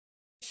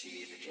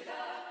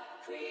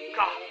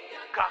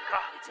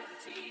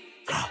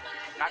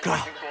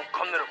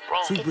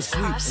Sweeper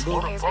sweeps,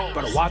 nigga.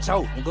 Better watch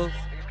out, nigga.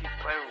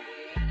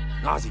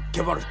 Nazi,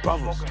 care about his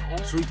brothers.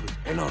 Sweepers,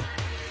 ain't nothing.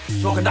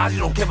 Smoking Nazi,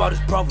 don't care about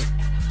his brothers.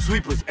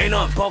 Sweepers, ain't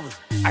nothing brothers.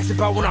 Asked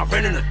about when I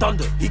ran in the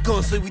thunder. He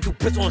couldn't sleep, we threw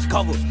piss on his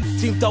cover.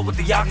 Teamed up with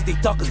the Yagis, they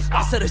duckers.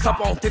 I set this up,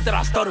 I don't think that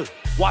I stuttered.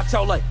 Watch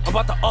out, like, I'm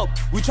about to up.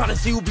 We tryna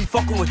see who be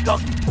fucking with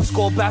Ducky.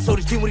 Score bass, so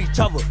this team with each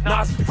other.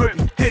 Nazi,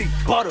 Frippy, Diddy,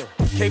 Butter.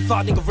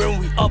 K5 nigga real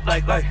when we up,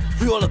 like,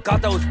 free all the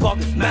God that was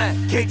bugging. Man,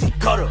 KT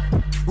Cutter.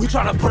 We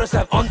tryna put us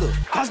at under.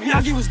 Cause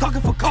Miyagi was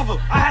ducking for cover.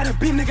 I had a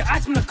beat, nigga,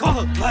 ask him the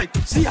color. Like,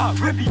 see how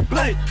Rippy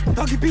blade.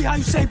 Dougie B, how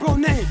you say bro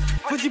name?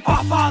 50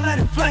 pop, I'll let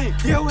it flame.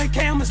 DOAK,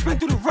 I'ma spin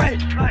through the raid.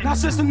 Now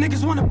since them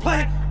niggas wanna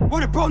play,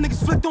 where the bro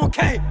niggas flipped on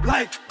K.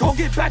 Like, go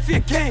get back for your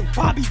game.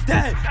 Bobby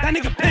dead, that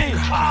nigga pain.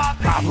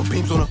 I put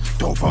beams on him,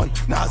 don't run.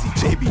 Nazi,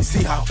 JB,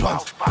 see how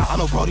plunge. I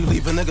know Brody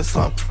leave a nigga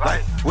slump.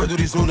 Like, where do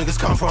these new niggas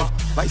come from?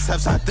 Like,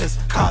 Sepside this,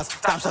 cause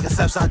stop sucking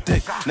Sepside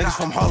dick. Niggas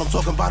from Harlem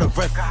talking about a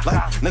rip.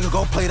 Like, nigga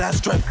go play that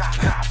strip.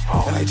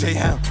 And like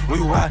J-Ham, we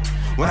ride.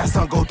 When that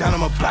sun go down,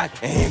 I'm a black,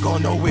 and he ain't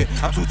going nowhere.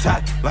 I'm too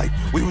tapped. Like,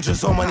 we were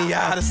just on money, I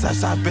had a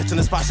Sepside bitch in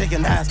the spot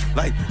shaking ass.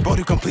 Like,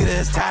 Brody completed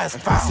his task.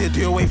 If I see a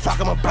DOA flock,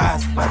 I'm a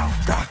blast. Like,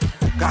 God.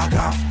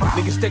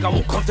 Niggas think I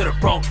won't come to the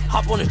Bronx.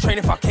 Hop on the train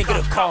if I can't get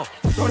a call.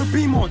 Throw the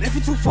beam on, if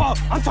you too far,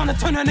 I'm trying to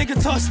turn that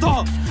nigga to a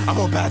star. I'm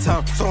on bad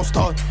time, so don't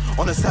start.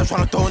 On the steps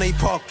trying to throw an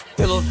A-Park.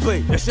 They look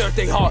big, that shit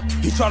they hard.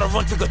 He tryna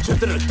run, take a trip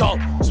to the dark.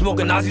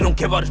 Smoking Nazi, don't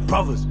care about his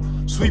brothers.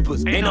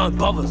 Sweepers, ain't nothing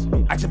brothers.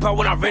 Asked about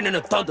when I ran in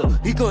the thunder.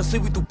 He couldn't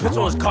sleep, we threw piss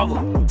on his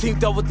cover.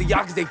 Teamed up with the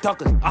Yagis, they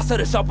duckers. I set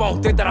this up, I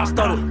don't think that I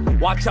stuttered.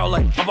 Watch out,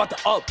 like, I'm about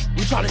to up.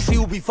 We tryna see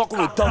who be fucking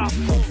with Ducky.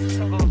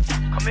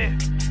 Come in.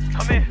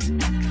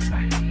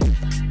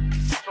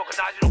 Smoking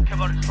Nazi, don't care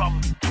about his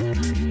brothers.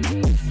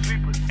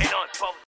 Sweepers, ain't nothing brothers.